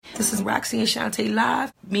This is Roxy and Shantae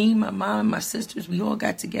live. Me, my mom, my sisters, we all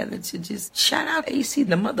got together to just shout out AC,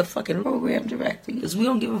 the motherfucking program director. Because we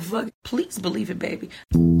don't give a fuck. Please believe it, baby.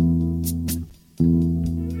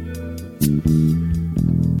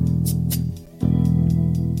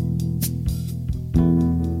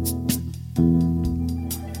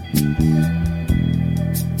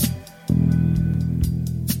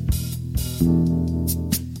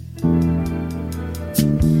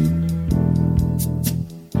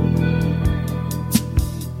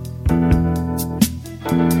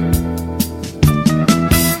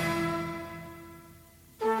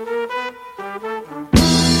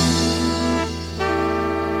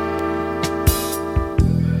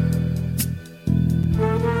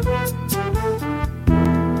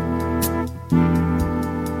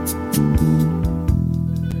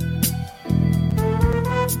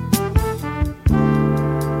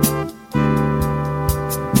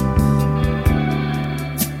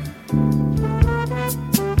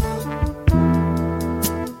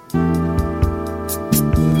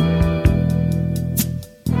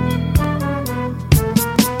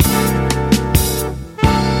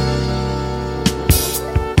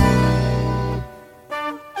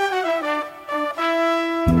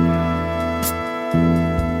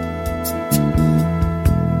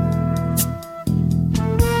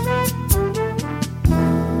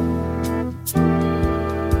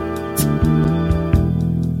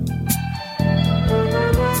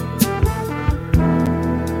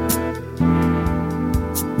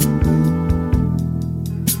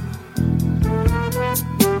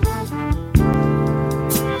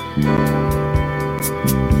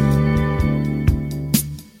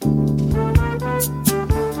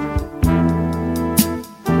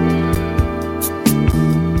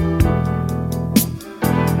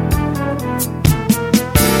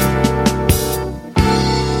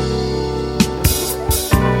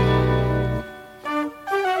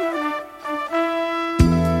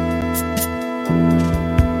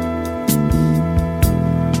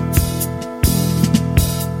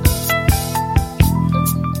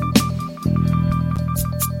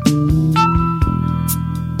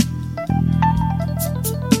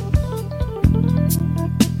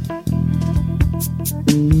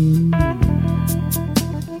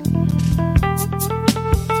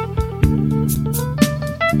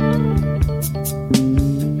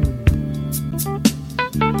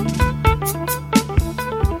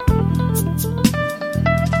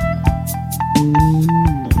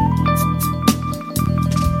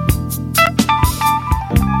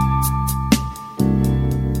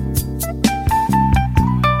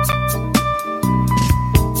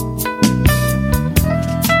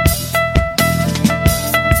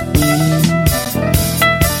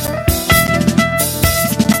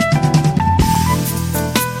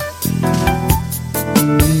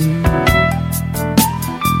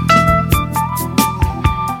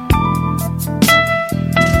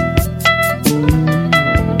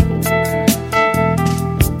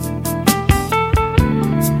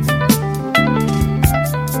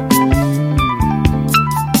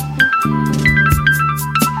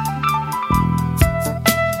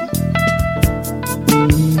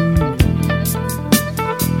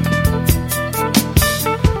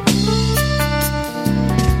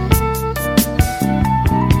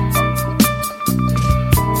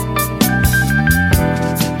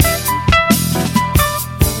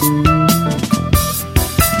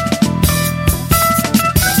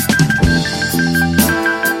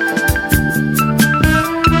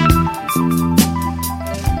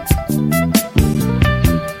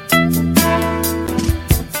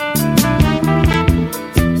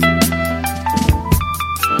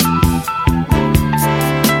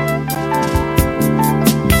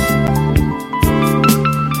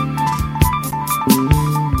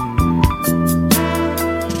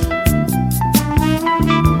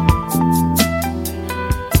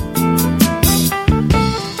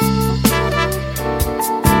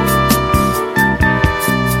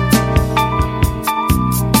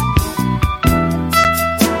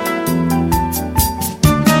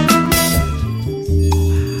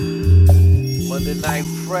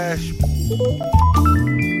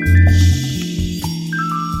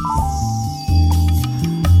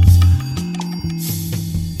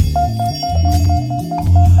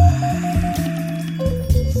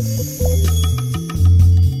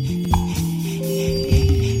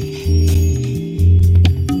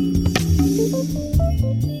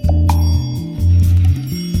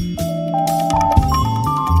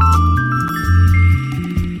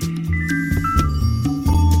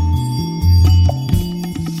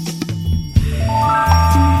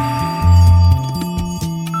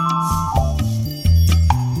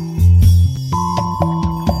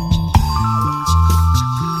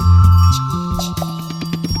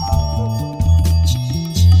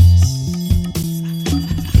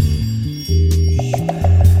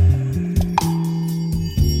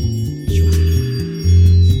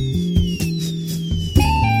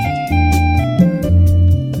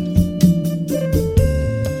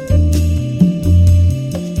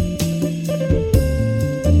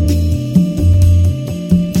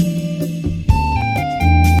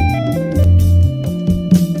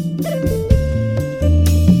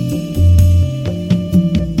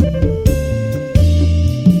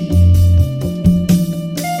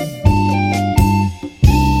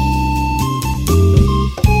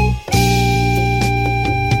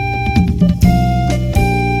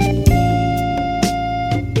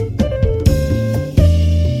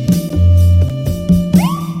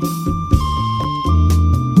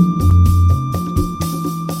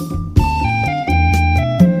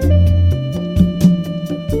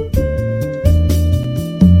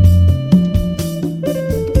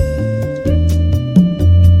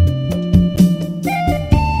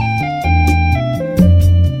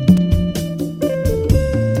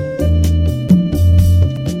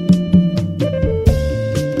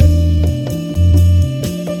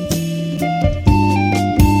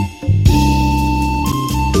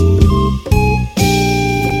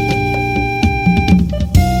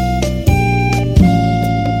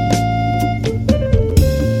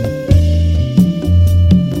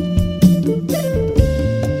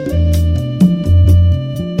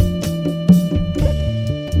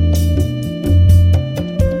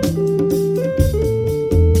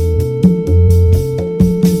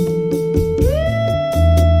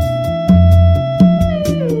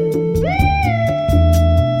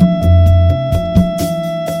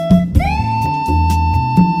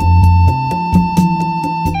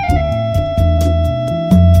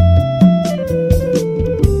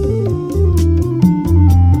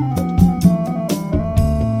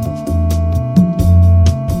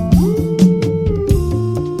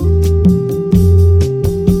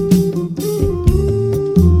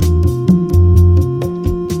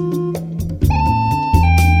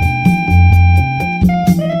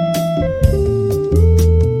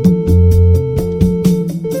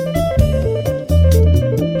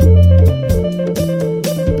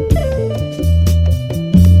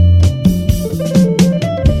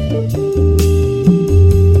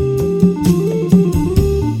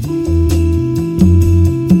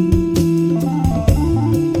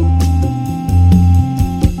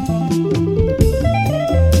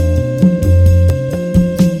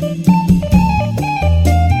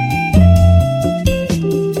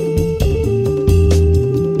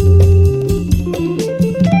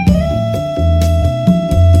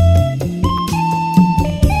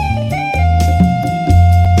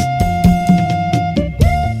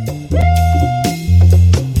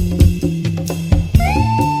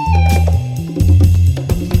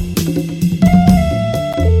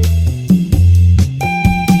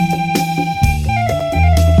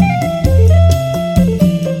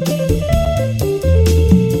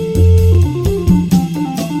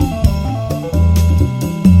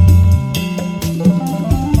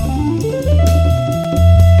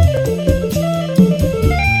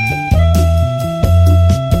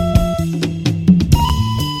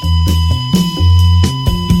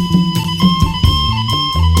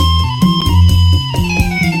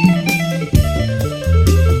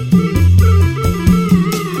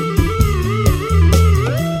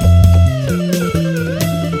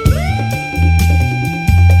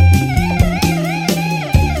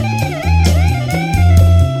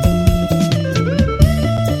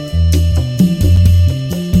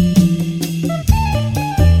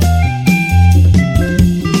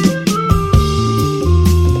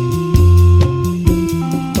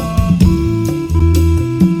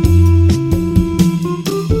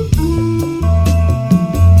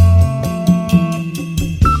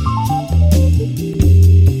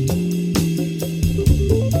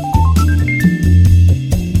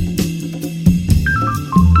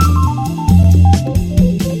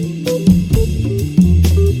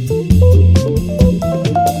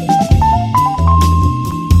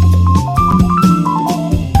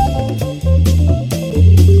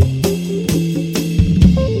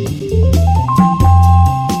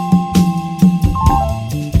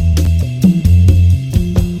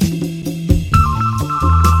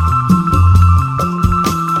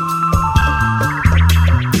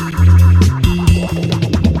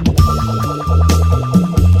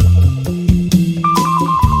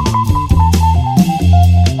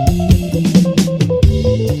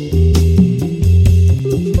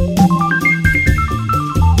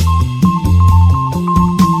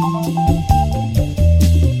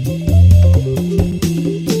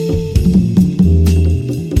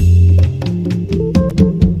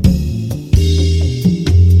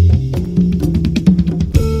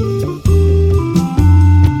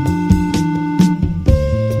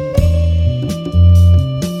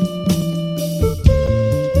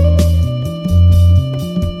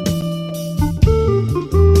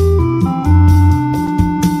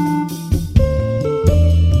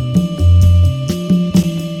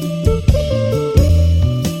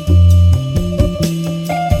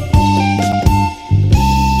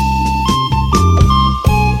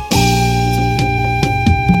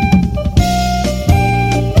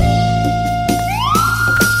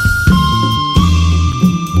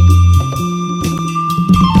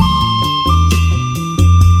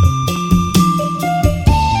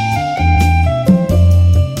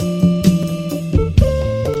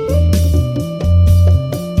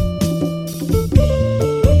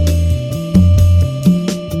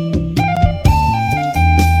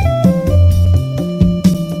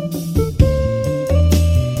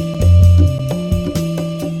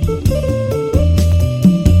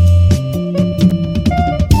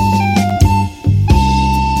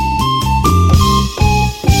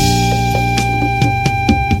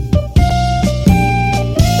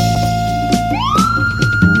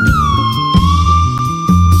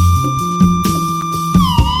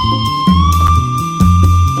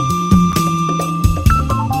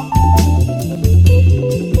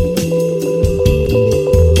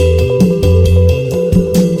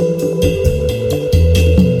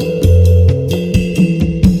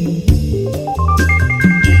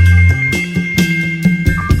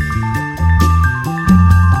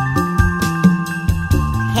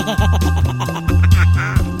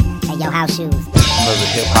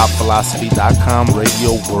 HipHopPhilosophy.com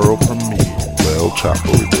radio world premiere. Well,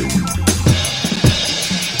 Chapo, baby.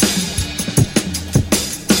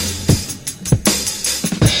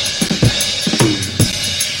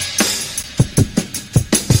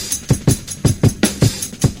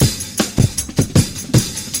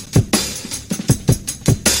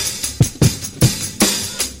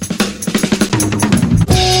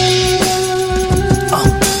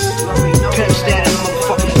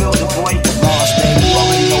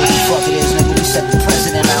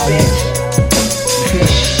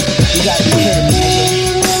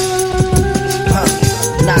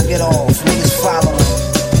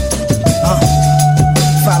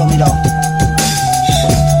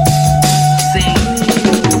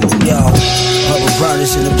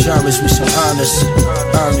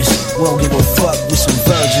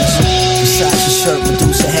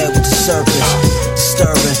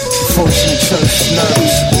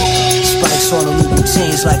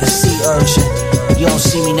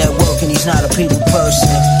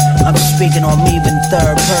 Speaking on me, but in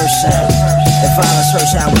third person. If violence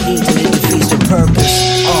hurts how we eat, then it defeats the purpose.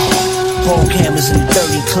 Whole cameras in a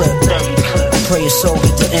dirty clip. I pray your soul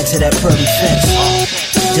get to enter that pearly fence.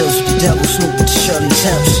 Deals with the devil, Snoop with the Shirley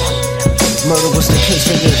Temps. Murder was the case,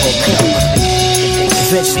 they gave her pimp.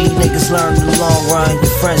 Eventually, niggas learn in the long run.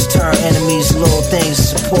 Your friends turn enemies, little things,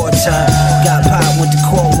 support time. Got popped with the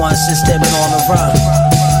court once since they been on the run.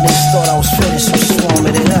 Niggas thought I was finished, so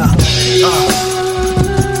swarming it out.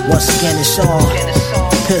 Once again it's on.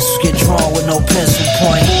 Pistols get drawn with no pencil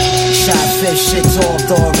point. Shot fish, shit's off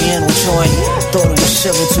the oriental joint. Thought it was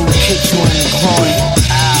civil till we kicked you in the groin.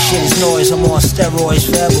 This shit is noise, I'm on steroids,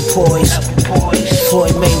 forever poised.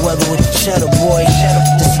 Floyd Mayweather with the cheddar boy.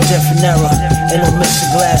 This a different era. Ain't no mix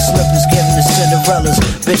of glass slippers giving the Cinderellas.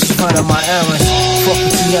 Bitches running my errands. Fuck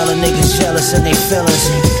with you yelling niggas jealous and they feelings.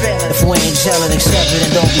 If we ain't gelling, accept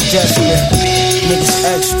it and don't be desperate. Niggas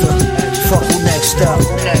extra. Fuck who next up.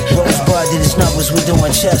 Rosebud did his numbers, we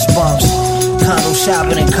doing chest bumps. Condo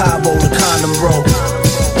shopping in Cabo, the condom broke.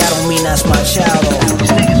 That don't mean that's my child though.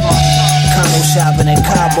 Condo shopping in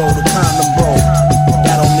Cabo, the condom broke.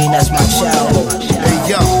 That don't mean that's my child though. Hey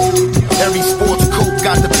yo, every sports coat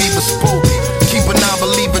got the beaver spoke. Keep a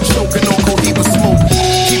non-believer choking on Cohiba smoke.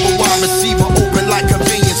 Keep a wide receiver open like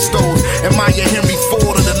convenience stores. Am I a Henry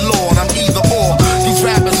Ford or the Lord? I'm either or. These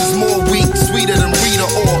rappers is more weak, sweeter than Rita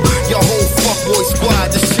or your whole fuckboy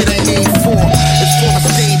squad. This shit ain't aimed for. It's for the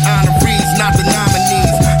state honorees, not the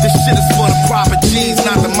nominees. This shit is for the proper G's,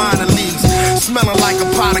 not the minor leagues. Smelling like a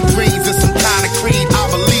pot of greens and some kind of creed. I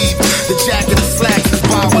believe the jacket and slacks is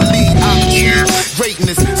by a lead. I'm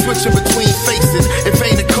greatness, switching between faces. If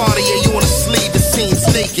ain't a Cartier, you on a sleeve, it seems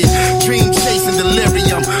naked. Dream chasing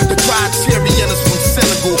delirium. The criterion is from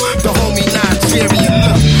Senegal, the homie Nigerian.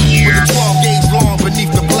 Look, with the 12 gauge long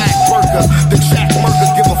beneath the black burger. The jack murder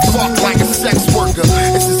give a fuck like a sex worker.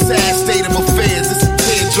 It's a sad state of affairs, it's a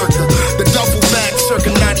tear jerker. The duffel bag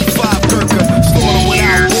circa 95 Gurkha. Slaughter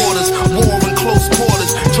without borders, war in close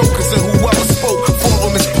quarters. Jokers and whoever spoke, for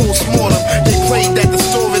them is post-mortem. They prayed that the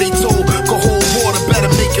story they told could hold water.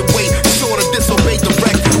 Better make it wait, sure to disobey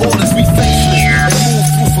direct orders. We faceless and move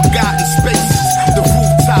through forgotten spaces. The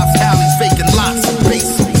rooftops, alleys, vacant lots and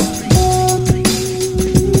basements.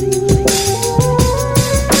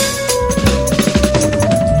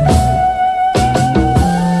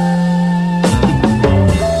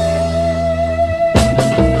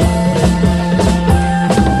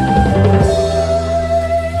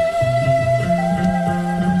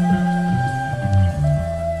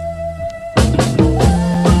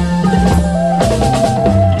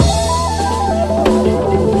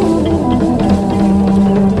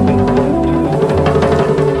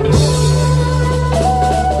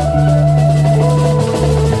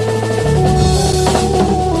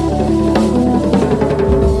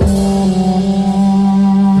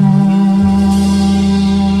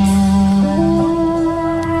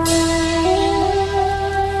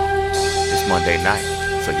 Monday night,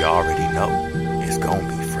 so you already know it's gonna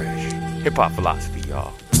be fresh. Hip Hop Philosophy,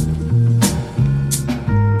 y'all.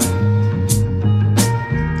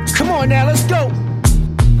 Come on now, let's go.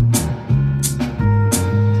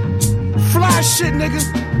 Fly shit, nigga.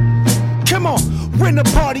 Come on. When the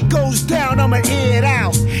party goes down, I'ma air it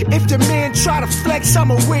out. If the man try to flex,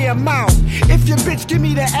 I'ma wear him out. If your bitch give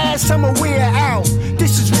me the ass, I'ma wear her out.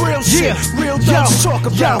 This is real shit, real dogs talk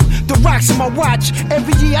about. The rocks in my watch,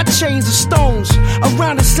 every year I change the stones.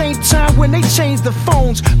 Around the same time when they change the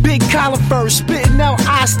phones. Big collar furs, spitting out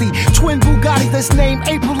Asti. Twin Bugattis that's named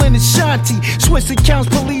April and Ashanti. Swiss accounts,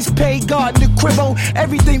 police pay, guard in the cribbo.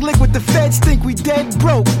 Everything liquid, the feds think we dead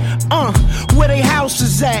broke. Where they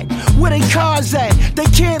houses at? Where they cars at? that they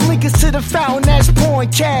can't link us to the fountain that's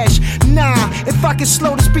pouring cash. Nah, if I can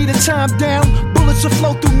slow the speed of time down, bullets will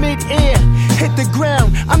flow through mid-air, hit the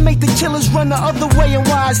ground. I make the killers run the other way in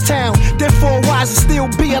Wise Town. Therefore, wise to still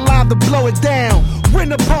be alive to blow it down. When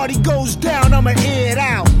the party goes down, I'ma air it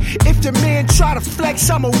out. If the man try to flex,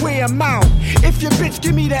 I'ma wear him out. If your bitch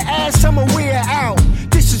give me the ass, I'ma wear her out.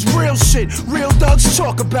 This is real shit, real thugs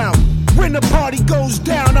talk about. When the party goes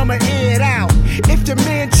down, I'ma air it out. If the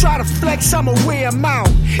man try to flex, I'ma wear him out.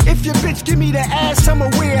 If your bitch give me the ass, I'ma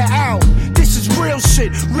wear her out. This is real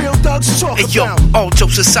shit, real thugs talk hey, about. Yo, all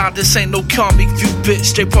jokes aside, this ain't no comic view, bitch.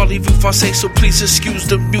 Straight party view if I say so, please excuse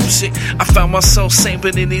the music. I found myself sane,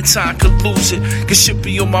 but anytime could lose it. Cause shit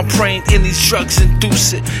be on my brain, and these drugs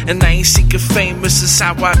induce it. And I ain't seeking fame, this is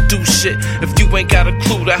how I do shit. If you ain't got a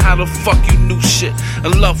clue to how the fuck you knew shit.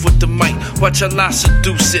 In love with the mic, watch a lot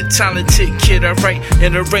seduce it. Talented kid, I write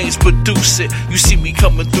and arrange, produce it. You see me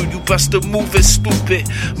coming through, you best to move it, stupid.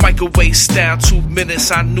 Microwave style, 2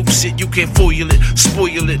 minutes, I noose it. You can't foil it,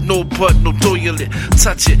 spoil it, no butt, no toilet.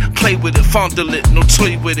 Touch it, play with it, fondle it, no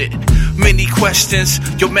toy with it. Many questions,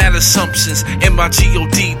 your mad assumptions. In my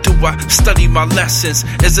G.O.D., do I study my lessons?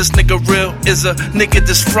 Is this nigga real? Is a nigga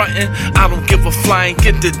just frontin'? I don't give a flying,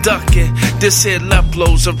 get the ducking. This here left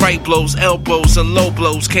blows and right blows, elbows and low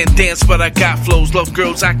blows. Can't dance, but I got flows. Love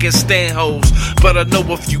girls, I can stand hoes. But I know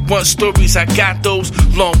if you want stories, I got those.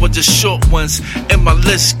 Long ones and short ones, and my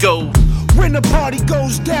list goes. When the party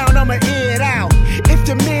goes down, I'ma air it out. If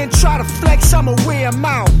the man try to flex, I'ma wear him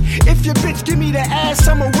out. If your bitch give me the ass,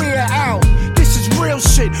 I'ma wear her out. This is real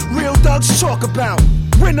shit, real thugs talk about.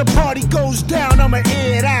 When the party goes down, I'ma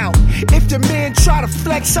air it out. If the man try to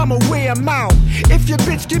flex, I'ma wear him out. If your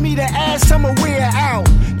bitch give me the ass, I'ma wear her out.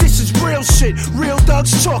 This is real shit, real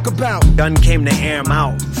thugs talk about. Gun came to air him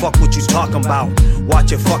out. Fuck what you talking about.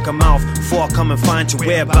 Watch your fucking mouth before I come and find your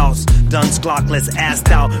whereabouts. Duns, glockless,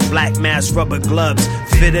 assed out. Black mask, rubber gloves,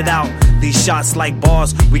 fit it out. These shots like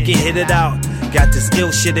bars, we can hit it out. Got this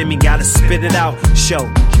ill shit in me, gotta spit it out. Show,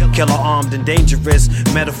 killer armed and dangerous.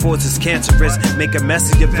 Metaphors is cancerous. Make a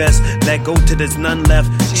mess of your vest. Let go till there's none left.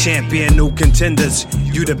 Champion new contenders.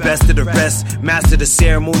 You the best of the rest. Master the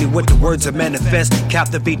ceremony with the words of manifest.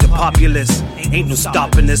 Captivate the populace. Ain't no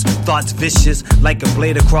stopping this. Thoughts vicious like a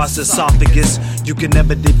blade across the esophagus. You can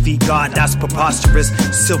never defeat God, that's preposterous.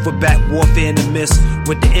 Silverback warfare in the mist.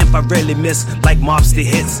 With the imp I rarely miss. Like mobster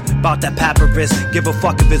hits. About that papyrus. Give a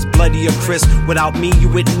fuck if it's bloody or crisp. Without me you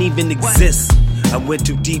wouldn't even exist. I went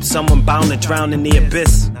too deep, someone bound to drown in the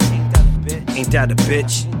abyss. Ain't that a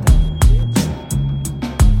bitch?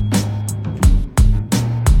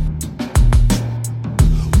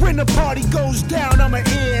 When the party goes down, I'ma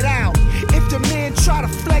air it out. If the man try to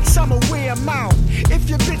flex, I'ma wear him out. If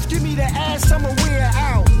your bitch give me the ass, I'ma wear her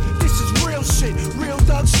out. This is real shit, real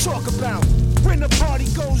thugs talk about. When the party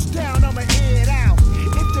goes down, I'ma air it out.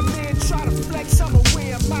 If the man try to flex, I'ma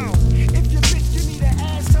wear him out. If your bitch give me the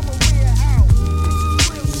ass, I'ma wear her out. This is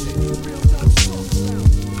real shit, real thugs talk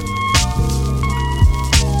about.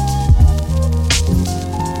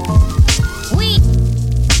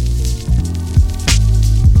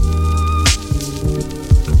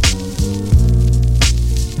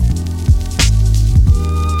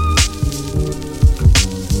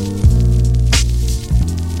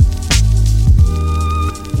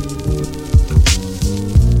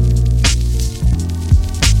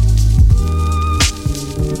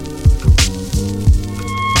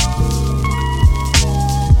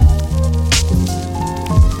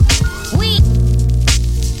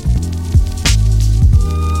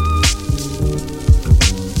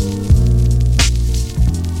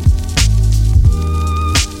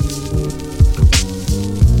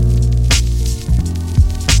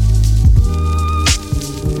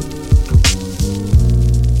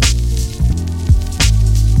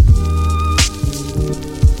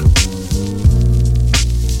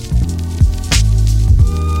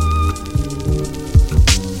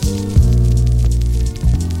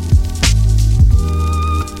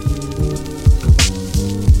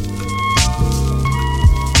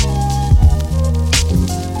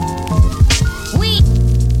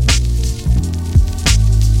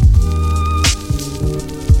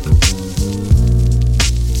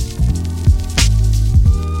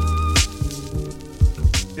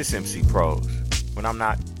 This MC Pros. When I'm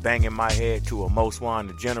not banging my head to a Most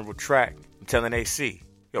Wanted general track, I'm telling AC,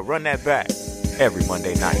 yo, run that back every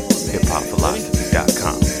Monday night.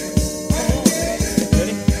 HipHopPhilosophy.com.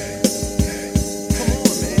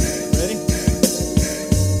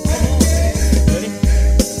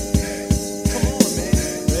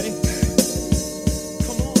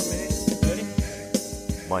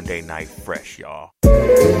 Monday Night Fresh, y'all.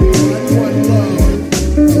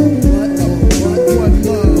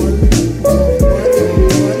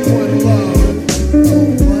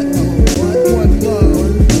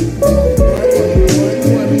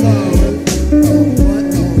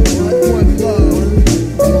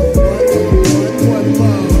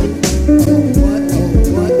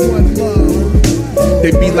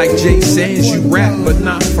 They be like Jay Sands, you rap but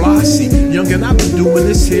not flossy. Youngin', I've been doing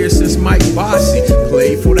this here since Mike Bossy.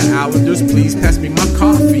 Play for the Islanders, please pass me my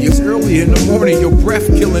coffee. It's early in the morning, your breath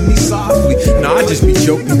killing me softly. Nah, I just be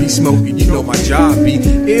joking, be smoking, you know my job be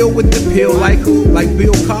ill with the pill like who? Like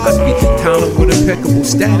Bill Cosby. Talented with impeccable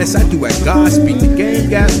status, I do at Godspeed. The game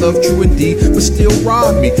got love, true indeed, but still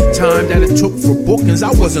robbed me. Time that it took for bookings, I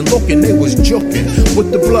wasn't looking, they was joking. With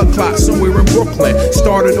the blood clot somewhere in Brooklyn.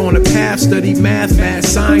 Started on a path, studied math, mad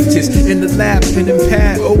scientist. In the lab, pen and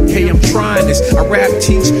pad, okay, I'm trying this. I rap,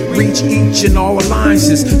 teach, reach each and all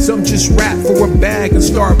alliances. Some just rap for a bag and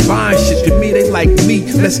start buying shit. To me, they like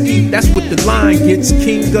me, let's eat, that's what the line gets.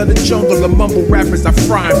 King of the jungle, the mumble rappers, I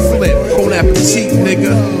fry and flip. Bon appetit,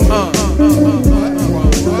 nigga.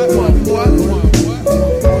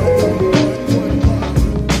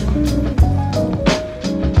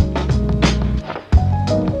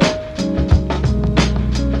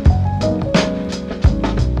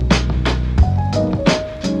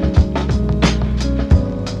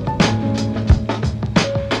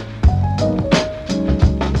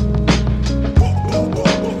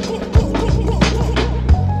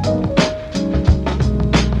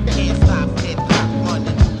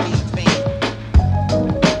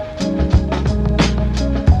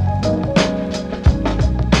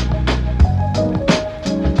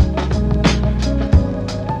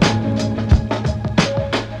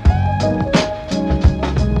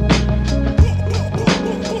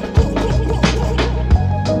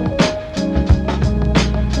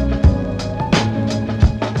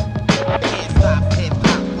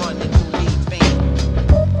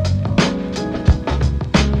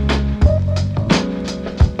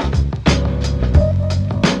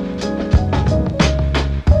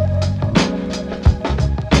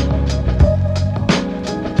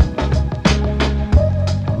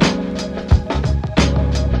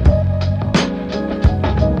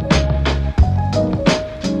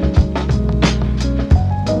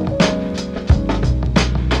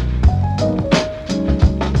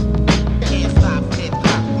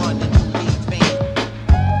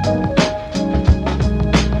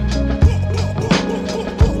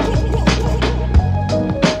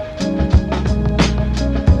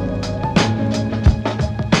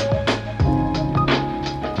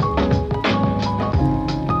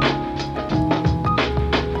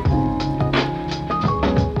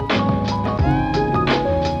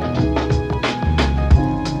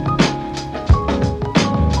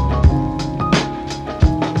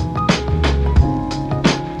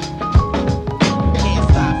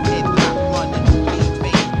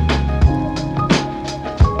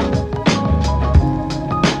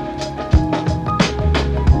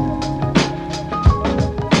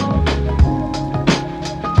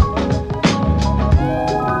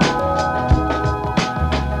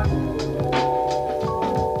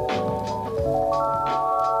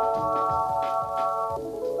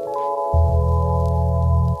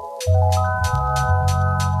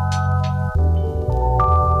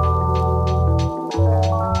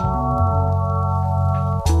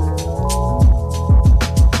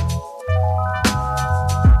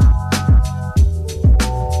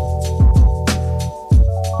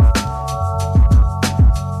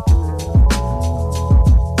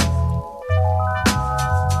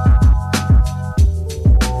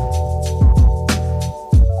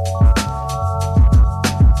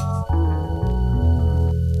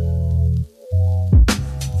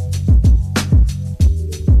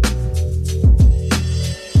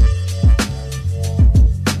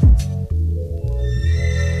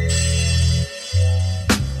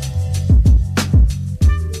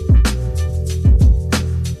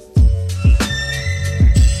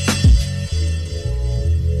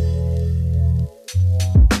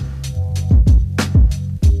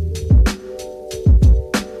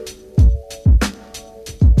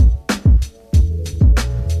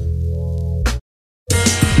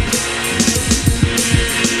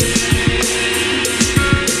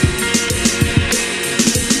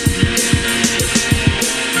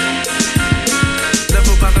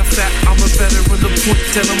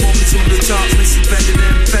 Tell them always on the charts, they see better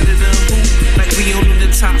than who? Like we on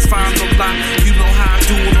the top 5, no lie. You know how I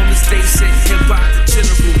do it on the stage, set hip hop the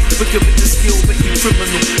general. But give it the skill, make you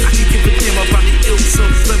criminal. I can give a damn about the ill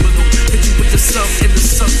subliminal. Hit you with the sub and the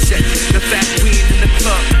subject. The fact we ain't in the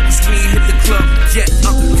club, cause we ain't hit the club yet.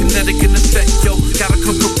 Kinetic in effect, yo. Gotta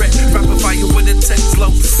come correct. Rapid fire with a text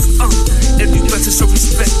flow. And you better show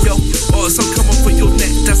respect, yo. Or else I'm coming for your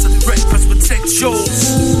neck, that's a threat. Press protect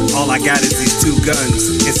yours. All I got is these 2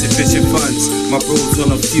 guns, insufficient funds. My bro's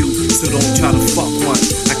on a few, so don't try to fuck one.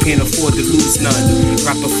 I can't afford to lose none.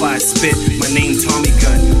 Rapid fire spit, my name Tommy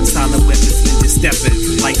Gun. Silent weapons, ninja stepping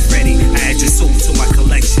like Freddy. I add your soul to my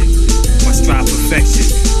collection. Must strive perfection.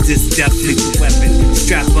 This death lethal weapon.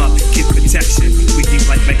 Strap up, get protection. We deep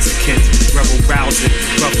like Mexicans. Rebel rousing,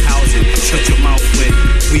 rough housing. Shut your mouth when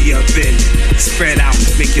we up in. Spread out,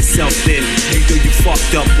 make yourself thin. You know you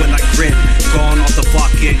fucked up when I grin. Gone off the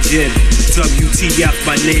vodka and gin. WTF,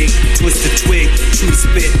 my nigga. Twist the twig, true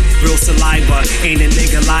spit. Real saliva, ain't a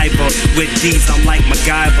nigga liver. With these, I'm like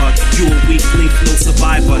MacGyver. You a weak link, no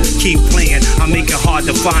survivor. Keep playing, I make it hard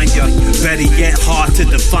to find ya. Better yet, hard to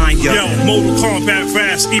define ya. Yo, Mortal Kombat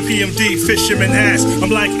fast, EPMD, fisherman ass.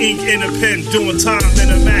 I'm like ink in a pen, doing time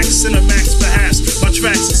in a max, Cinemax perhaps. My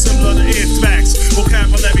tracks are similar to anthrax.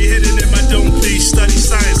 Vocabulary hidden in my dome, please. Study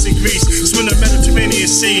science in Greece. Swim the Mediterranean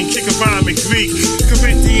Sea and kick a rhyme in Greek.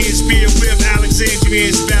 Corinthians, be aware of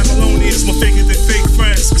Alexandrians, Babylonians, more figures than fake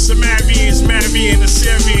friends. Sumerians, marrying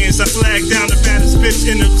Assyrians. I flag down the baddest bitch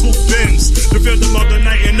in the coupe Benz. The rhythm of the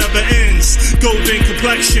night it never ends. Golden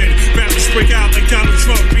complexion, rappers break out like Donald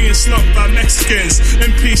Trump being slumped by Mexicans.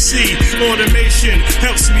 MPC, automation,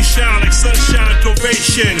 helps me shine like sunshine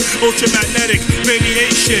duration. Ultramagnetic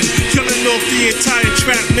radiation, killing off the entire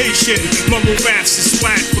trap nation. Mumble raps is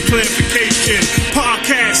swag for clarification.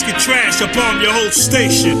 Podcasts get trash, I bomb your whole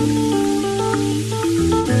station.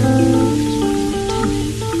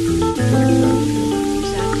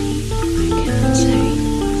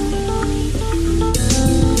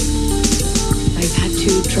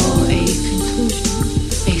 Draw a conclusion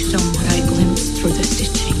based on what I glimpsed through the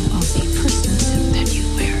stitching of the prison suit that you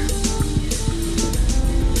wear.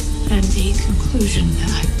 And the conclusion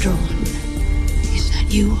that I've drawn is that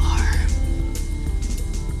you are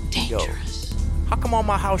dangerous. Yo, how come all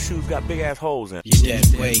my house shoes got big ass holes in? You're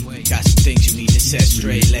that way. Got some things you need to set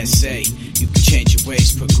straight. Let's say you can change your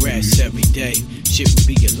ways, progress every day. Shit would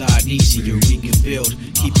be a lot easier. We can build,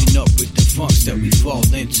 keeping up with the funks that we fall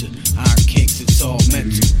into. Iron kinks, it's all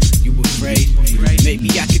mental. You afraid?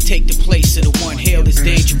 Maybe I could take the place of the one hailed as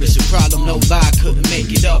dangerous. A problem, no lie, couldn't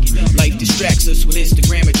make it up. Life distracts us with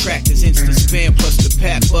Instagram attractors, instant spam plus the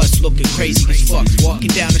pat bus looking crazy as fuck.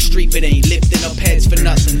 Walking down the street, but ain't lifting up heads for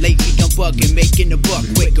nothing. Lately I'm bugging, making the buck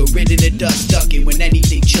quicker, ridding the dust, ducking when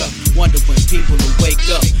anything chuck. Wonder when people will wake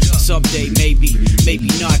up. Someday maybe,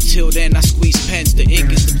 maybe not. Till then I squeeze pens, the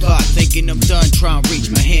ink is the plot. Thinking I'm done, trying to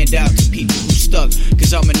reach my hand out to people who stuck.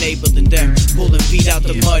 Cause I'm enabling them, pulling feet out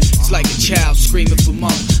the mud. It's like a child screaming for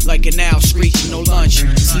mom, like an owl screeching no lunch.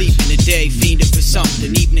 Sleeping the day, fiending for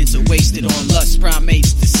something. Evenings are wasted on lust,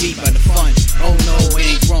 primates deceived by the fun. Oh no,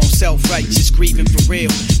 ain't grown, self-righteous, grieving for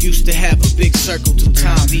real. Used to have a big circle till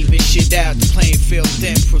time even shit out. The playing field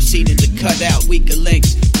thin, proceeding to cut out weaker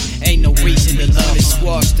links. Ain't no reason to love it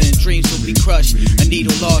squashed, and dreams will be crushed. A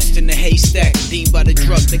needle lost in the haystack, deemed by the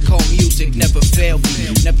drug they call music. Never failed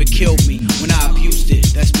me, never killed me when I abused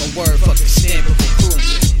it. That's my word, fuck the stamp of approval.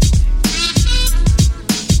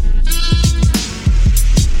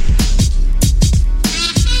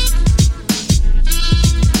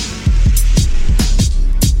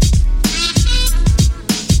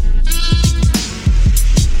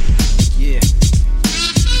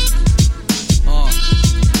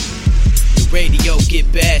 Get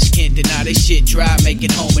bashed, can't deny this shit dry. Make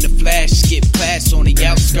it home in a flash. Skip class on the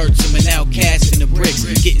outskirts. I'm an outcast in the bricks,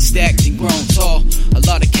 getting stacked and grown tall. A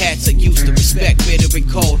lot of cats I used to respect, bitter and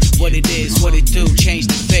cold. What it is, what it do, change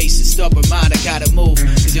the face. A stubborn mind, I gotta move.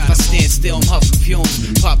 Cause if I stand still, I'm huffing fumes.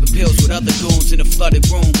 Popping pills with other goons in a flooded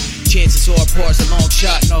room. Chances are par's a long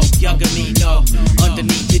shot, no. Younger me, no.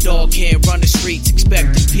 Underneath it all, can't run the streets,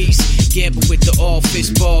 expecting peace. Gamble with the all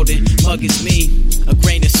fist balled and mug is me. A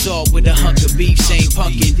grain of salt with a hunk of beef, same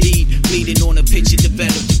punk indeed. Bleeding on a picture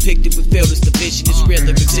developed, depicted with failures. The vision is real,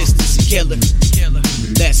 the resistance is killer.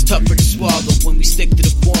 That's tougher to swallow when we stick to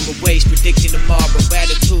the former ways, predicting tomorrow.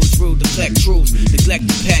 Attitudes, rude, deflect truth, neglect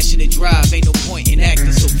the passionate drive. Ain't no point in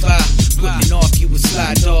acting so fly. Putting off you a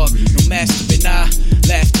sly dog, no master and I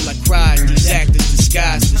laugh till I cried. These actors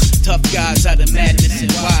disguised as tough guys out of madness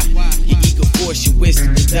and why your ego force your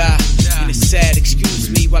wisdom to die. And it's sad,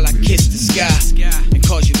 excuse me while I kiss the sky and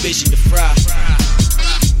cause your vision to fry.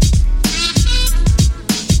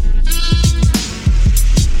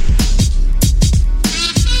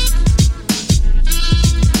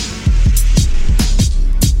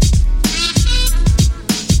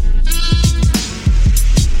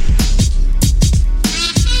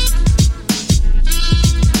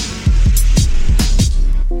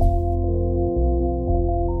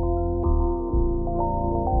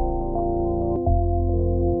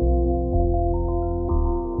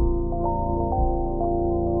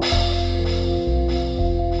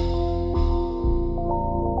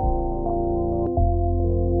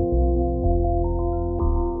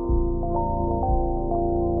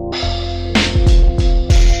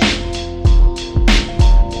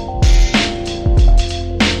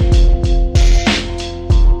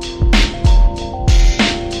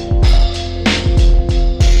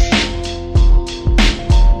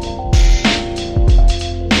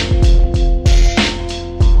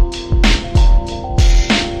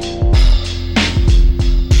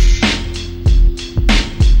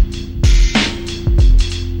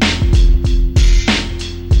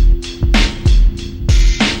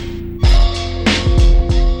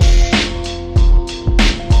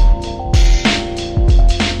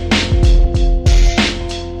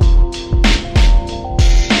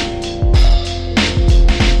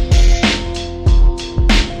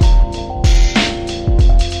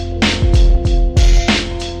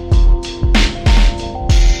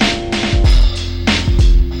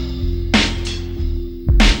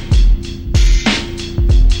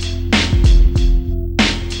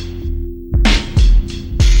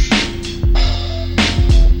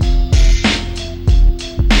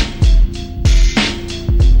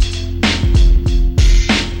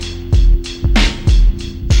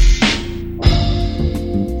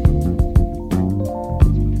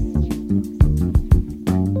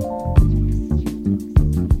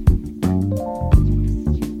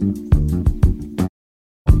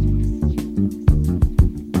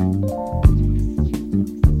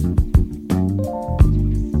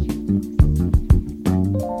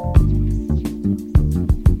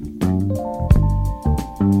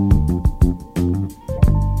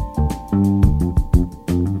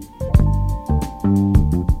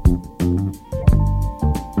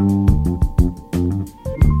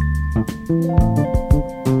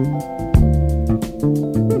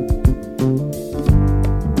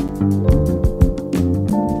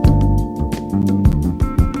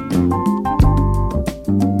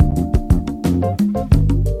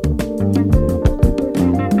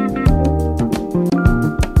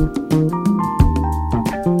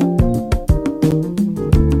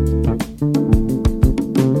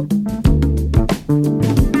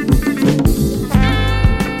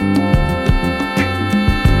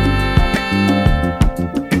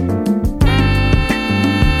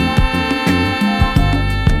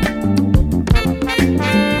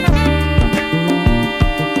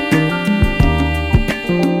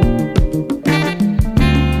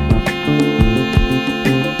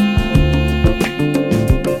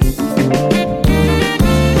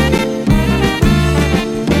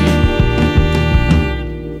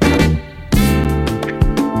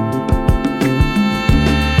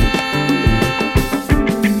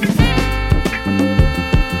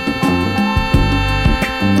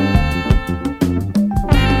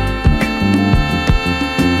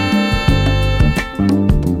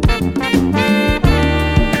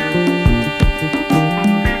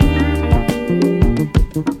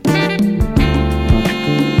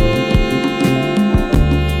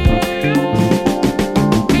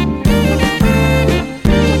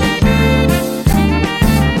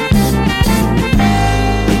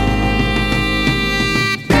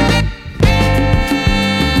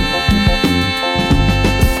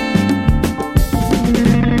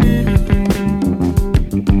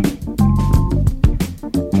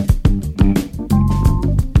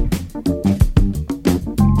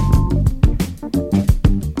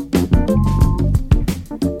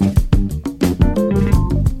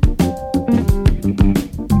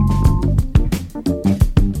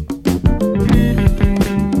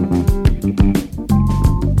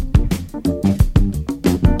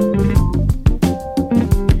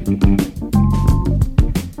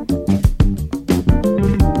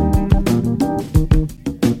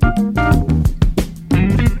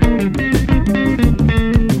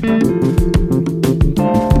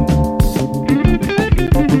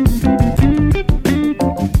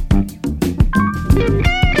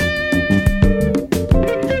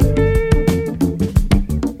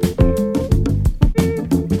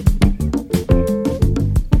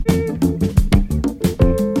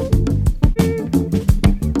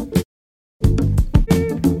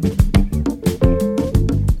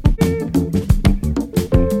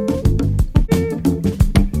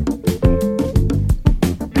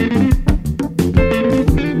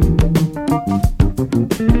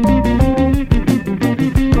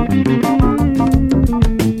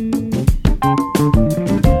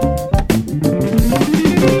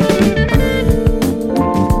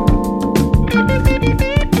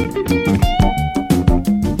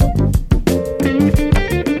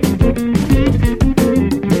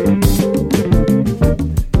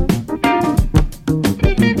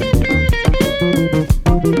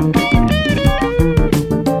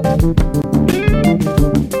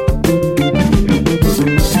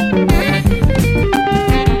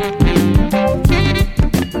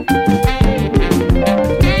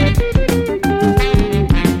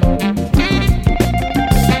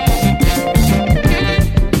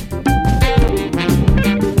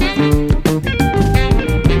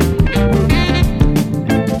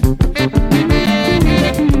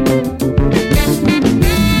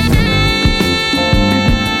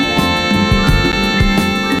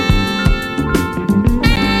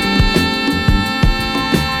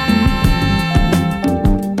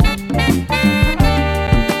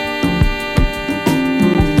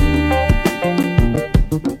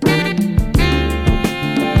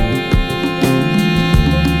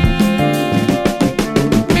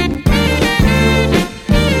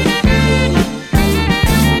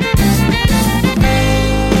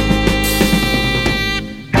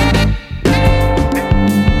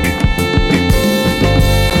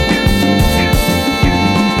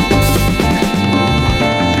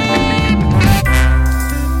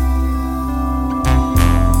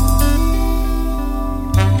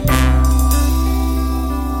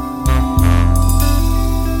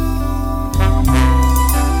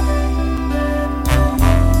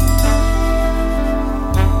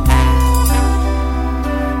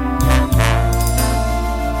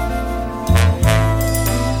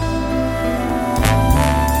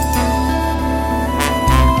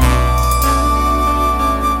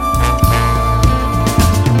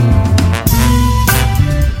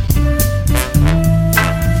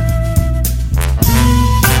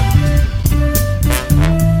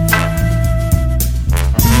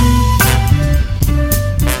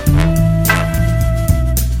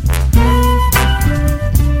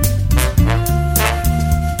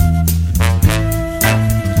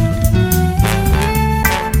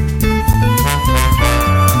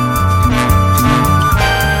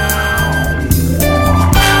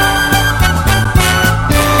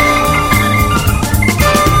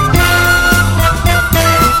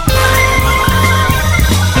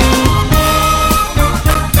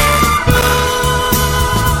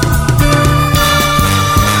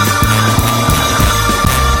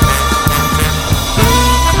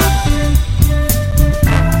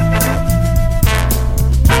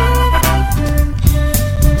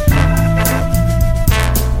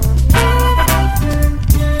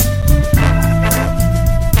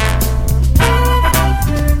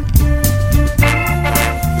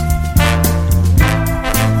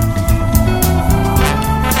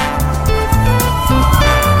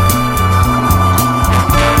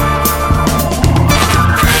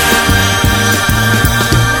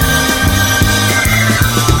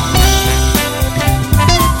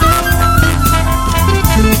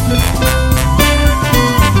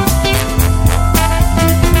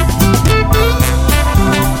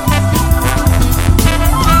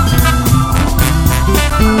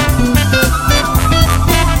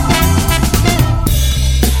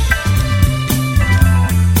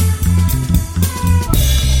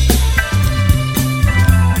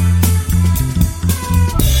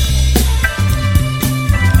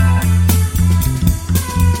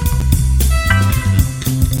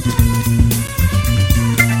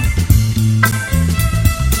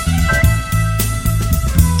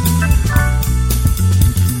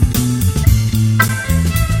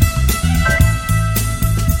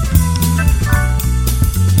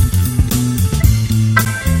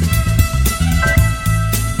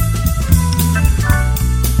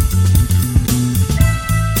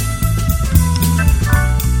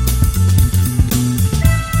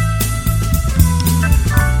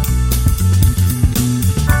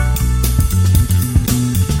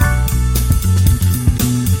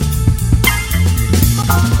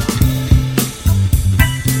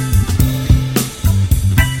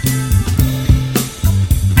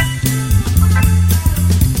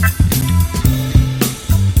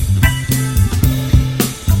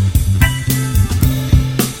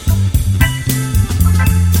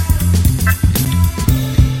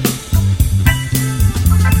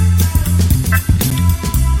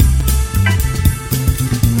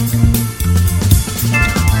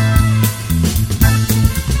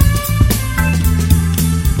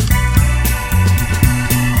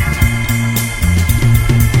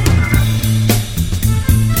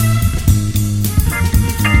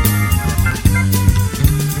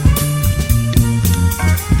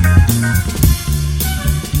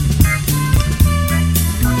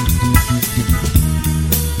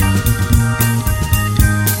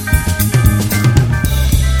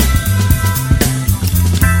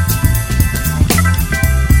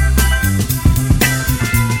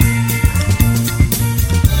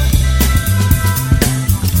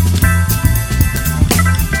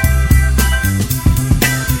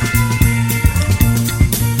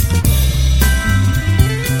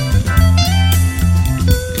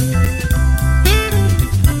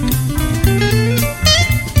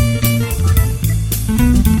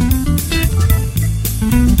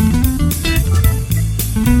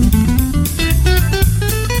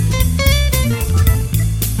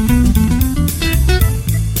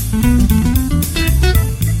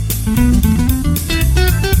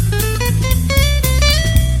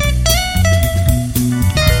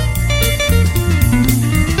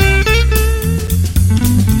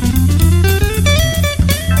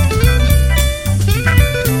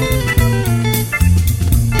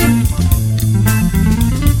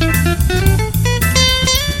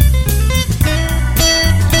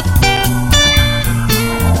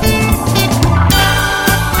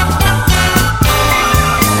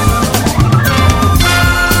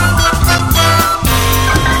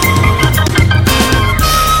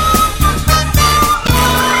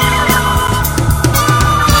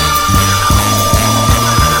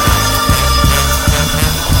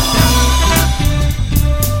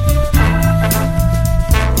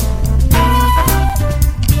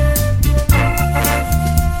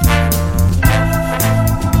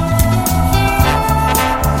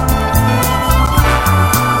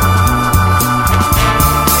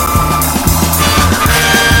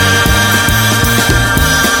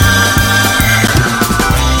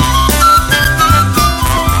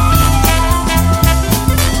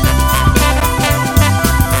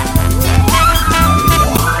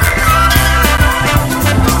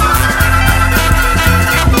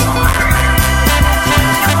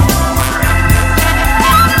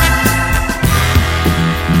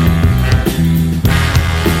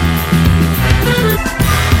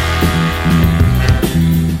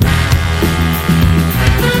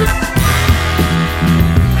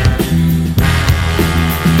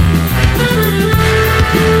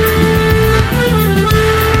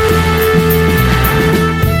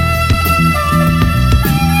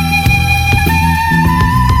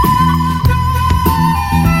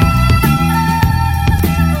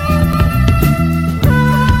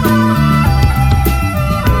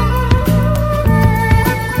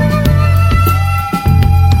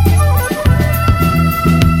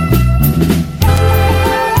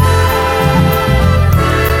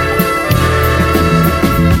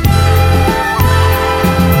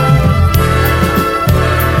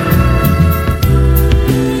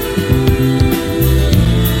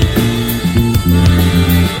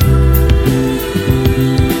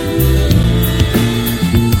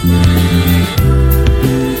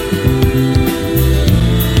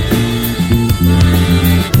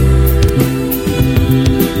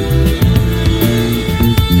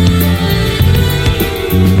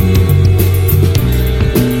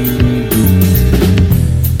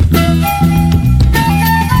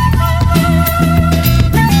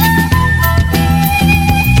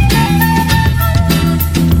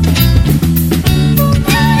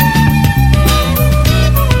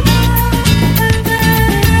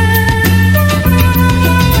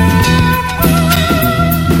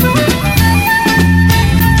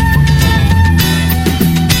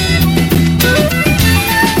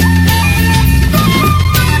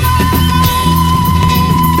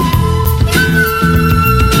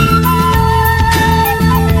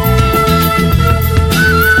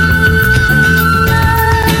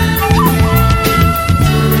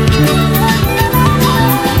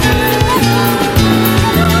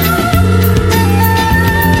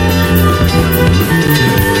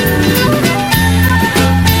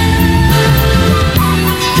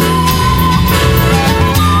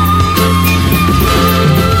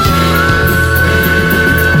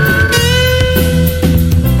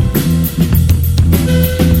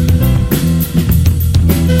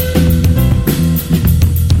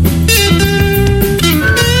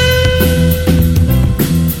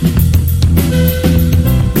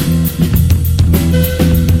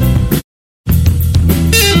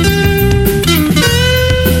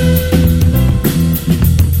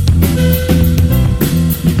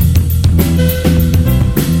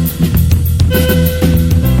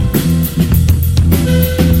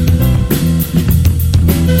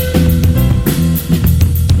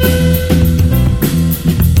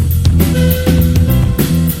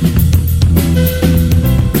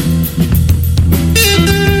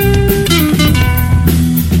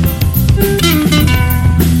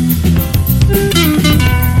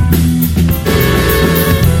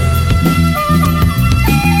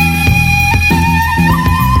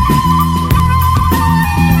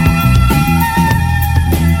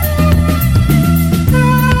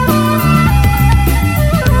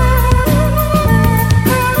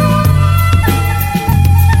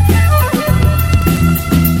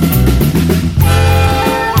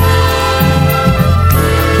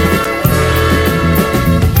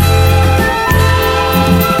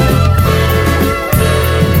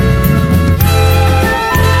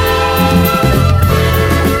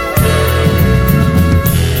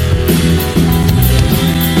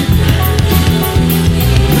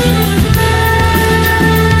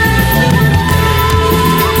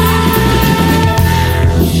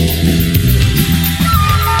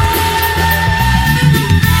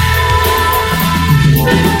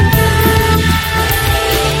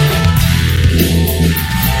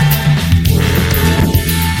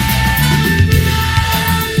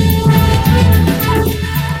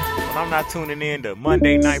 not tuning in to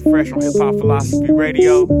Monday Night Fresh on Hip Hop Philosophy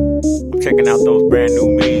Radio, I'm checking out those brand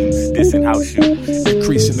new memes, dissing house shoes.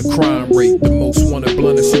 Increasing the crime rate, the most wanted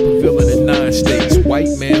blunt and supervillain in 9 states. White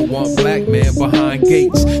man want black man behind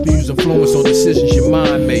gates. They use influence on decisions your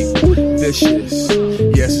mind make. Vicious,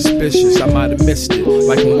 yeah, suspicious, I might have missed it.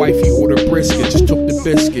 Like when wifey ordered brisket, just took the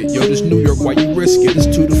biscuit. Yo, this New York, why you risk it? It's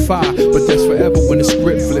 2 to 5, but that's forever when the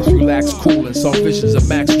script flips. Relax, cool, and saw visions of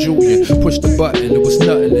Max Julian. Push the button, it was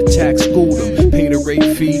nothing, the tax schooled him. Pay the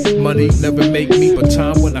rate fee, money never make me, but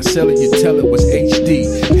time when I sell it, you tell it was HD.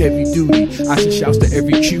 Heavy duty, I should shouts to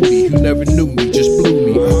every cutie who never knew me, just blew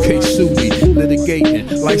me. Okay, sue me,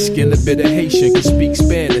 litigating, light skinned, a bit of Haitian, can speak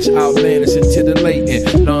Spanish, outlandish and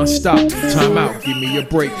titillating, non-stop, time out, give me a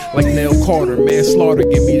break, like Nell Carter, manslaughter,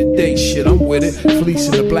 give me the date, shit, I'm with it,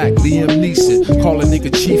 fleecing the black, Liam Neeson, call a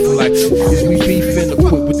nigga chief and like, is we beefing,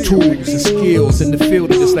 equipped with tools and skills, in the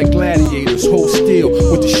field of this like gladiators, hold still,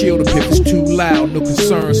 with the shield if it's too loud, no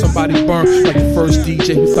concern, somebody burn, like the first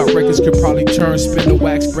DJ who thought records could probably turn, spin the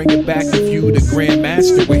wax, bring it back, if you the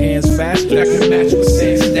grandmaster, with hands faster, I can match with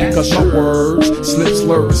Sam's stats, cause my words, slip,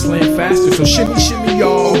 slur, and slam faster, so shimmy, shimmy,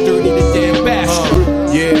 y'all, dirty the damn bastard.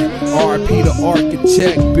 Yeah, R.I.P. the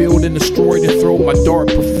architect, build and destroy and throw my dart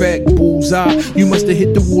perfect, bullseye, you must have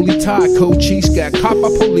hit the woolly tie, Cochise got caught by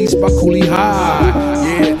police by Cooley High,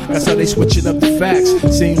 yeah, that's how they switching up the facts,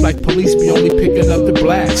 seems like police be only picking up the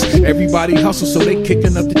blacks, everybody hustle so they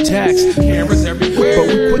kicking up the tax, cameras everywhere, but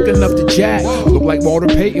we quick enough to jack, look like Walter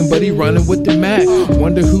Payton but he running with the Mac,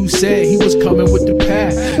 wonder who said he was coming with the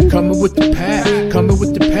pack, coming with the pack, coming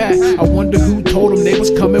with the pack, I wonder who told him they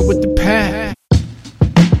was coming with the pack.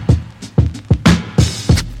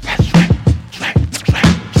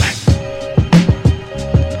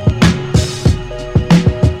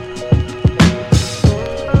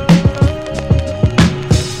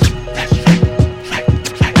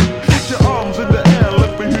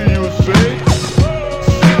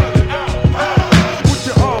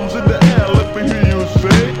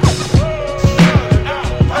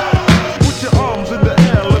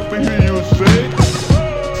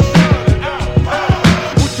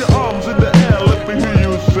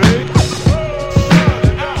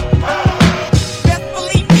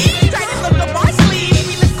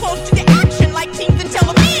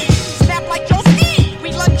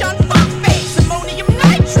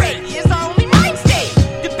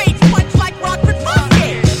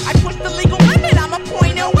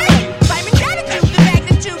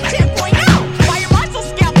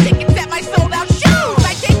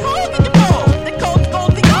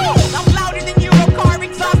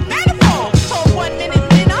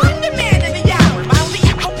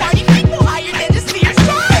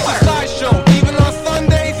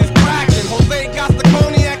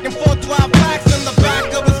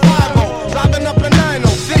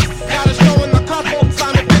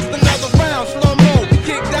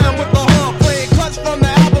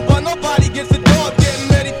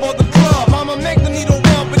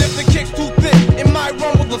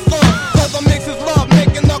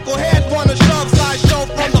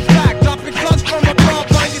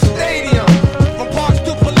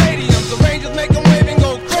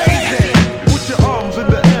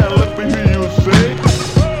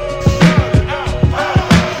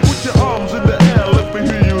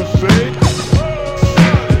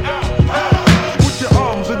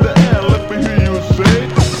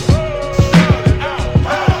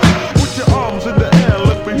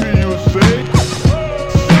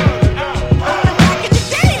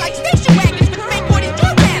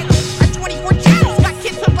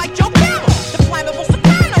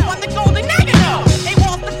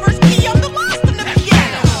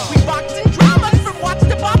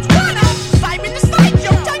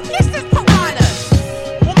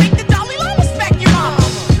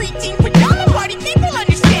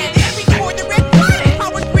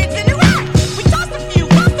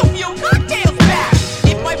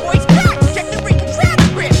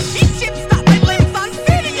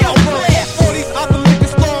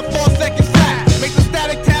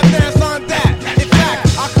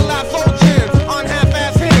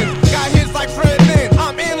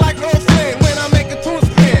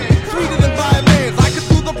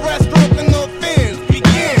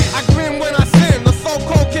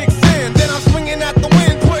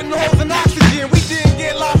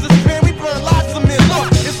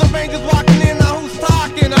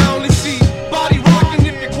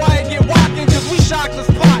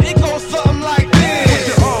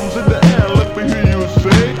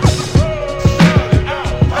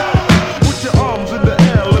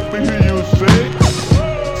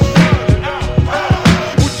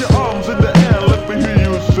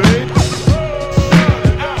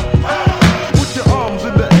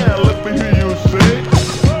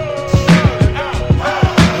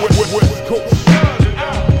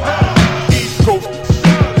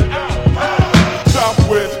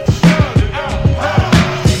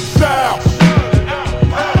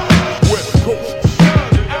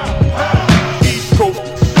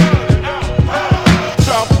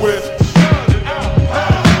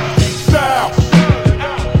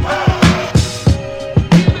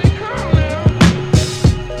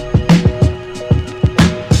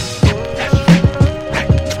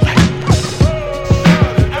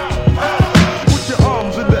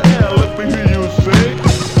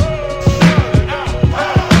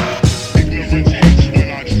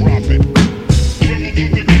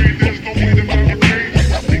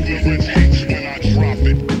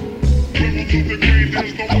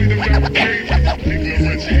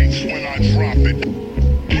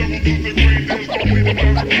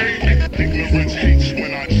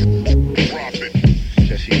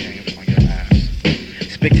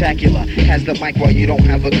 has the mic while you don't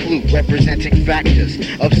have a clue. Representing factors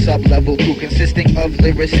of sub-level crew consisting of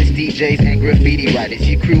lyricists, DJs, and graffiti writers.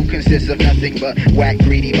 Your crew consists of nothing but whack,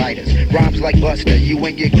 greedy biters. Rhymes like Buster, you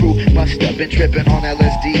and your crew must have been tripping on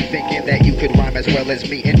LSD, thinking that you could rhyme as well as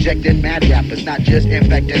me. Injecting mad rappers, not just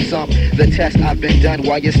infecting some. The test I've been done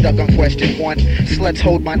while you're stuck on question one. Sluts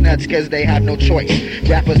hold my nuts cause they have no choice.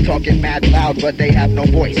 Rappers talking mad loud but they have no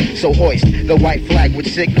voice. So hoist the white flag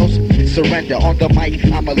which signals surrender. On the mic,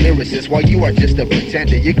 I'm a lyricist while you are just a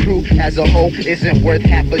pretender. Your crew as a whole isn't worth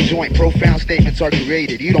half a joint. Profound statements are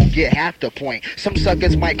created, you don't get half the point. Some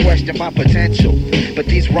suckers might question my potential, but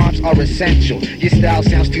these rhymes are essential. Your style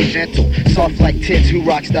sounds too gentle, soft like tits. Who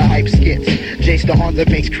rocks the hype skits? J-Star on the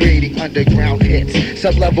mix creating underground hits.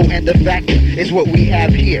 Sub-level and the factor is what we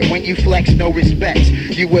have here. When you flex, no respect.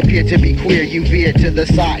 You appear to be queer, you veer to the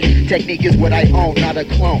side. Technique is what I own, not a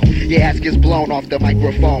clone. Your ass gets blown off the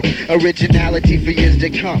microphone. Originality for years to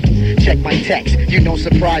come. Check my text, you don't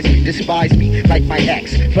surprise me. Despise me like my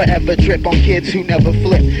ex. Forever drip on kids who never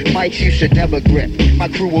flip. Mics you should never grip. My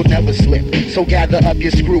crew will never slip. So gather up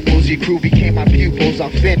your scruples. Your crew became my pupils.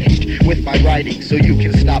 I'm finished with my writing, so you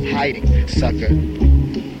can stop hiding, sucker.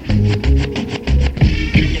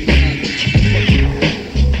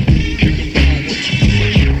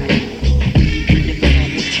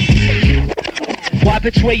 Why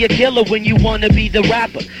betray a killer when you wanna be the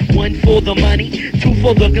rapper? 1 for the money, 2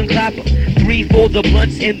 for the gun clapper, 3 for the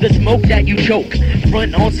blunts and the smoke that you choke.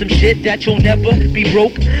 Front on some shit that you'll never be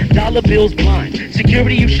broke. Dollar bills blind,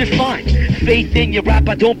 security you should find. Faith in your rap,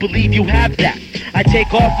 I don't believe you have that. I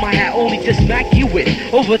take off my hat only to smack you with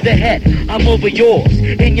over the head. I'm over yours,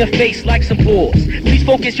 in your face like some paws. Please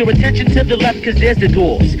focus your attention to the left cause there's the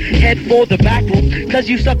doors. Head for the back room cause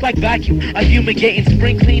you suck like vacuum. I fumigate and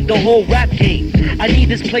spring clean the whole rap game. I need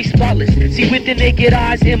this place spotless. See with the naked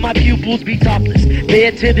eyes and my pupils be topless.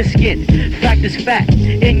 Bare to the skin, fact is fat.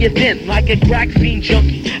 And you're thin like a crack fiend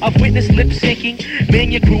junkie. I've witnessed lip syncing,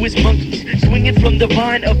 man your crew is monkeys. Swinging from the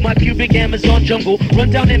vine of my pubic Amazon jungle.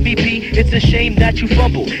 Run down MVP, it's a shame that you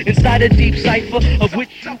fumble inside a deep cipher of which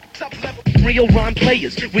real rhyme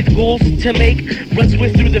players with goals to make. Run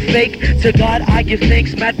swift through the fake. To God I give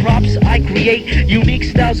thanks, mad props I create. Unique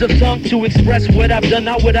styles of tongue to express what I've done,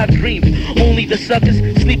 not what I've dreamed. Only the suckers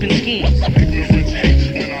sleep in schemes.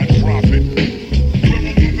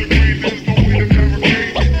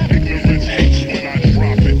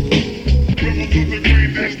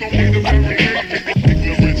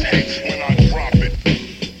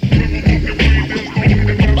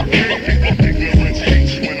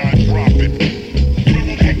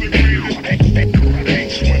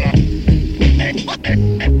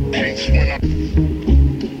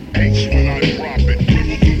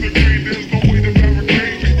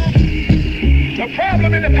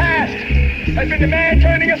 Has been the man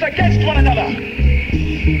turning us against one another.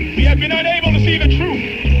 We have been unable to see the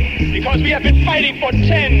truth because we have been fighting for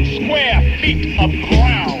 10 square feet of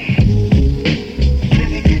ground.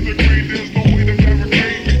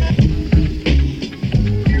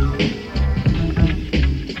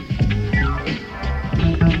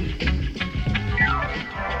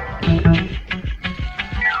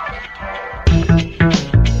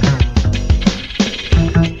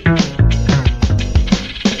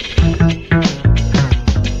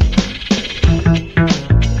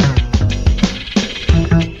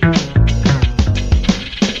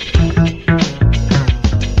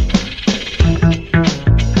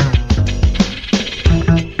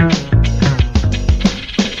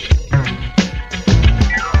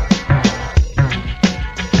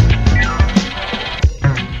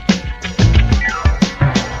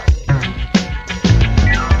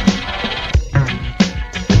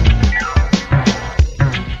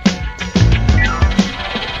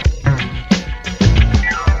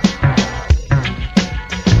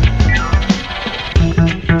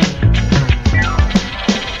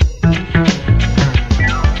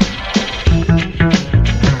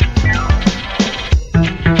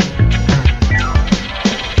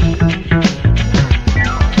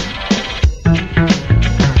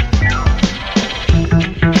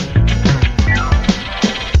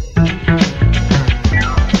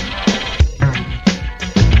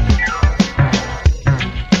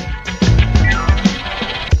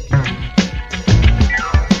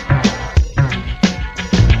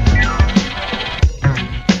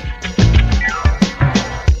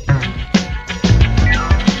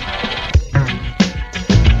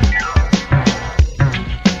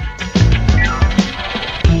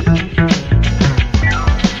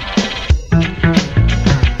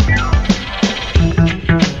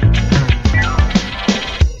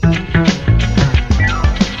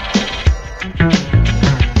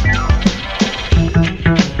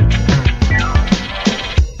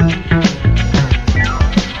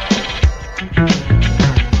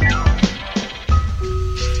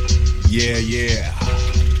 Yeah.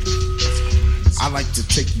 I like to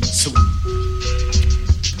take you to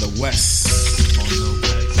the West.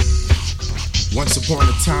 Once upon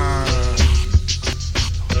a time,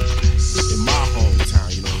 in my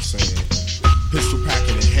hometown, you know what I'm saying? Pistol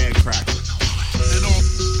packing and hand cracking. And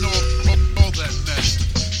all that mess.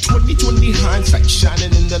 20/20 hindsight,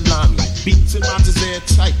 shining in the limelight. Beats and rhymes is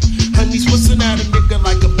airtight. Honey's whistling at a nigga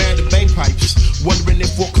like a band of bagpipes. Wondering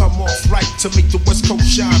if we'll come off right to make the West Coast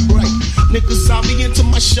shine bright. Niggas saw me into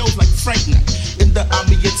my shows like Fright Night. In the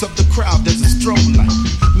ambience of the crowd, there's a strobe light.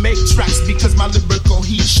 Make tracks because my lyrical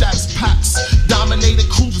heat shatters packs. Dominated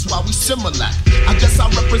cruises while we simulate. I guess I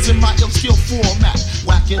represent my ill skill format.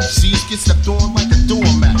 Whack MCs get stepped on like a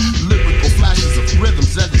doormat. Lyrical flashes of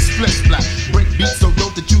rhythms as it splits black. Break beats so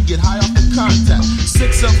dope that you get high off the contact.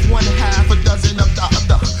 6 of one, half a dozen of the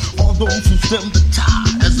other. All those who stem the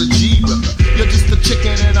tide as a G-brother. You're just a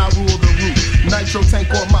chicken and I rule the roost. Nitro tank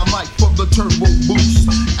on my mic for the turbo boost.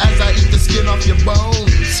 As I eat the skin off your bones,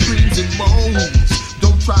 screams and moans.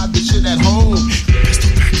 Don't try this shit at home. Pistol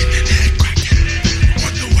packing and head cracking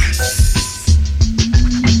on the West.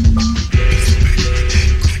 Pistol packing and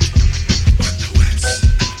head cracking on the West.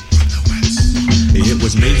 It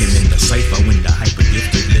was mayhem in the cypher when the hyper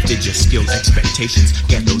gifted lifted your skill expectations.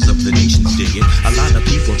 Ghettos of the nations dig it. A lot of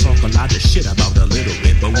people talk a lot of shit about a little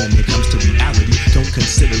bit, but when it comes to reality, don't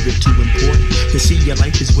consider it too important. To see your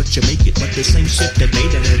life is what you make it, but the same shit that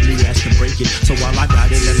made it ugly ass can break it. So while I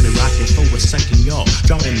got it, let me rock it for a second, y'all.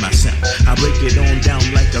 Drawing my sound, I break it on down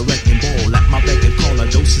like a wrecking ball. At my beck and call,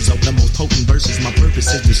 doses of the most potent verses. My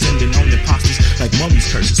purpose is descending on imposters like mummies'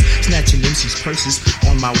 curses. Snatching MC's purses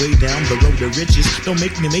on my way down the road to riches. Don't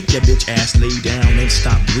make me make your bitch ass lay down and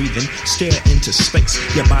stop breathing. Stare into space.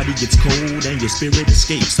 Your body gets cold and your spirit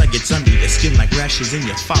escapes. I get under your skin like rashes in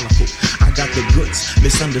your follicle. I got the goods,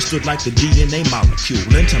 misunderstood like the DNA molecule.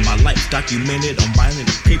 Into my life, documented on violent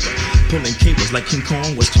paper. Pulling cables like King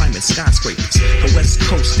Kong was climbing skyscrapers. The West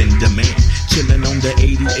Coast in demand. Chilling on the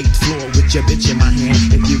 88th floor with your bitch in my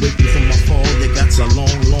hand. If you're waiting for my fall, you got a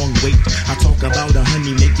long, long wait. I talk about a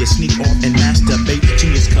honey, make you sneak off and masturbate.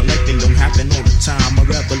 Genius collecting don't happen all the time. A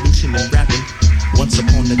revolution in rapping. Once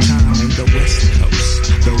upon a time in the West Coast.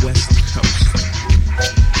 The West Coast.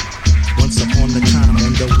 Once upon a time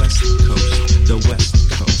on the West Coast. The West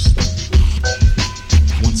Coast.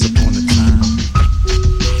 Once upon a time.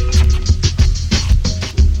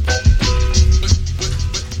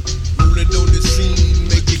 Rolling on the scene,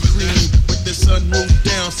 make it cream. With the sunroof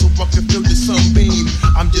down so I can feel the sunbeam.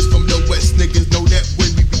 I'm just from the West, niggas know that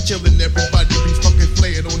when we be chillin', everybody be fucking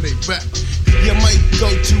flared on their back. You might go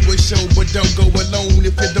to a show, but don't go alone.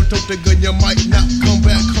 If you don't tote the gun, you might not come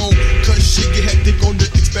back home. Cause shit get hectic on the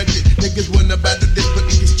expected. Niggas wanna battle this, but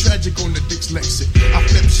it gets tragic on the dyslexic. I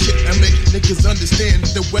flip shit and make niggas understand.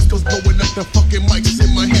 The West Coast blowing up the fucking mics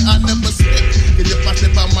in my head. I never slip. Cause if I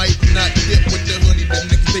slip, I might not dip with the honey the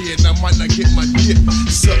next day, and I might not get my dip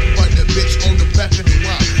sucked by the bitch on the back of the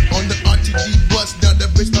wild. On the RTD bus, now the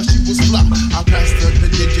bitch thought she was fly. I passed her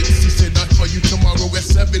the digits. She said, I'll call you tomorrow at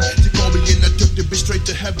 7. She called me and I took the bitch straight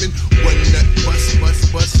to heaven. One nut,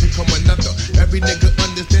 bust, here come another. Every nigga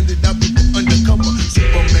understand that I be undercover.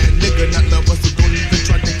 Superman nigga, not lover, so don't even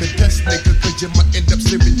try to contest, nigga. Cause you might end up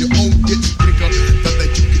saving your own ditch, nigga. Thought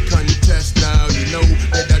that you could contest now, you know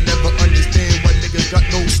that I never understand why niggas got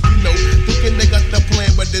no stilo. Thinking they got the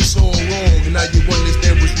plan, but it's all wrong. Now you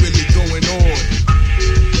understand what's really going on.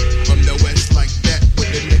 From the West like that, when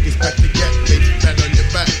the niggas pack the gap, they pat on your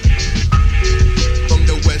back. From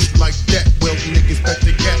the West like that, well niggas pack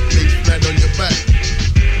the gap, they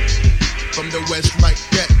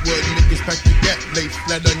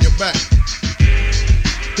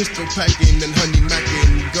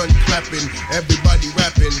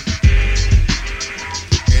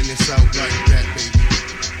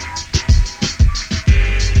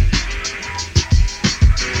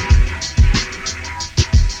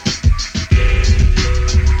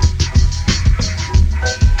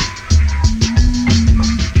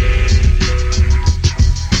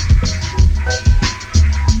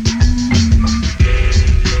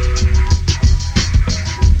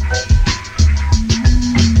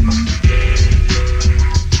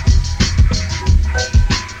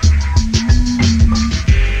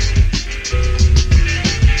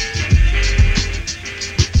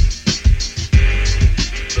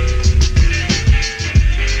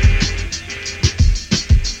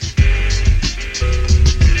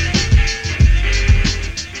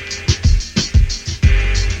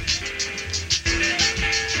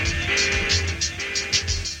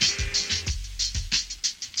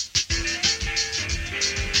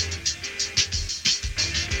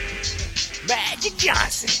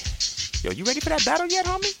Yo, you ready for that battle yet,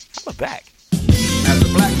 homie? I'm back. As a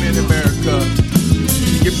black man in America,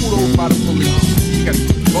 you get pulled over by the police. You gotta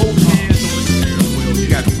keep both hands on the steering wheel. You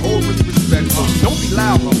gotta be overly respectful. Don't be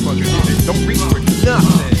loud, motherfucker. Don't reach for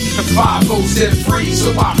nothing. The 5-0 said free,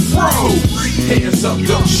 so I froze. Hands up,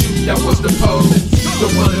 don't shoot, that was the pose.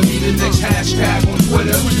 Don't wanna be the next hashtag on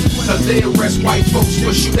Twitter, cause they arrest white folks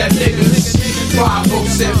for shoot at niggas. 5-0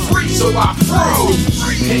 said free, so I froze.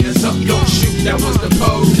 Hands up, don't shoot, that was the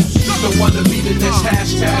pose. Don't wanna be the next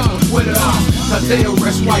hashtag on Twitter, cause they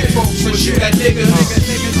arrest white folks for shoot at niggas.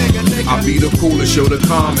 I be the coolest, show the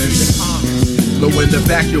calmest. Low in the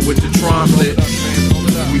vacuum with the trumpet.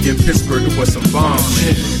 We in Pittsburgh, it was some bomb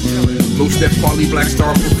shit. Loose that Polly Black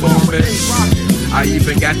Star performance. I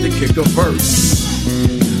even got to kick a verse.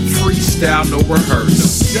 Freestyle, no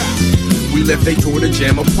rehearse. We left they tore the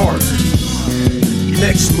jam apart.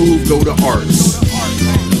 Next move, go to arts.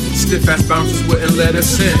 Stiff ass bouncers wouldn't let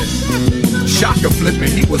us in. Shaka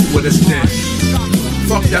flipping, he was with us then.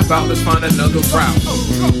 Fuck that bout, let's find another route.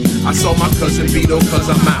 I saw my cousin Vito cause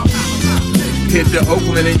I'm out. Hit the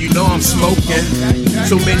Oakland and you know I'm smoking.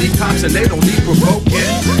 So many cops and they don't need provoking.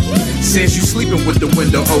 Since you sleeping with the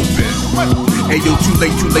window open. Hey yo, too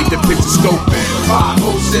late, the picture scoping. 5-0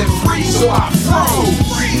 said free, so I froze.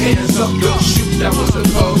 Hands up, don't shoot, that was the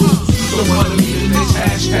pose. Don't wanna be the next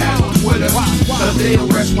hashtag on Twitter, cause they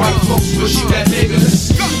arrest white folks for shoot at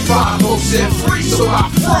niggas. 5-0 said free, so I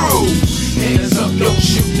froze. Hands up, don't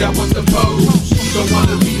shoot, that was the pose. Don't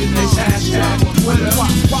wanna be the next hashtag on Twitter,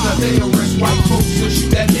 cause they arrest white folks for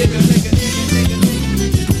shoot at niggas.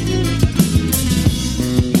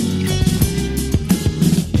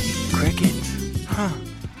 Crickets? Huh.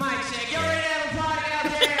 Mike, check. You already have a party out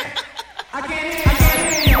there? I can't hear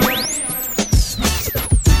you.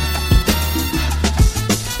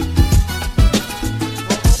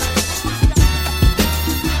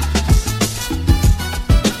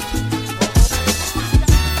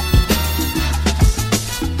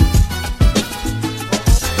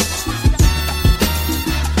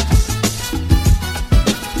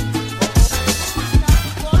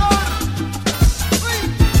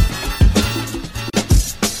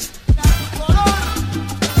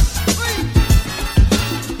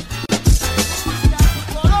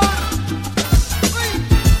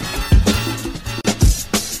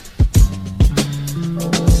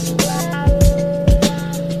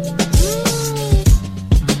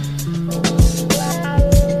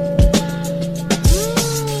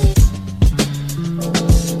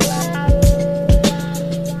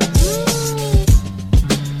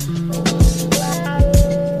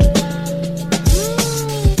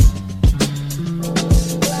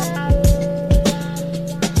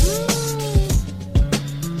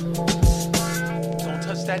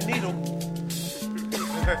 That needle. You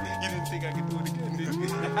didn't think I could do it again, did you?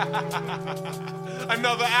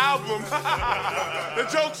 Another album. The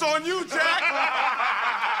joke's on you, Jack.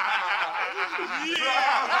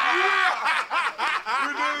 Yeah.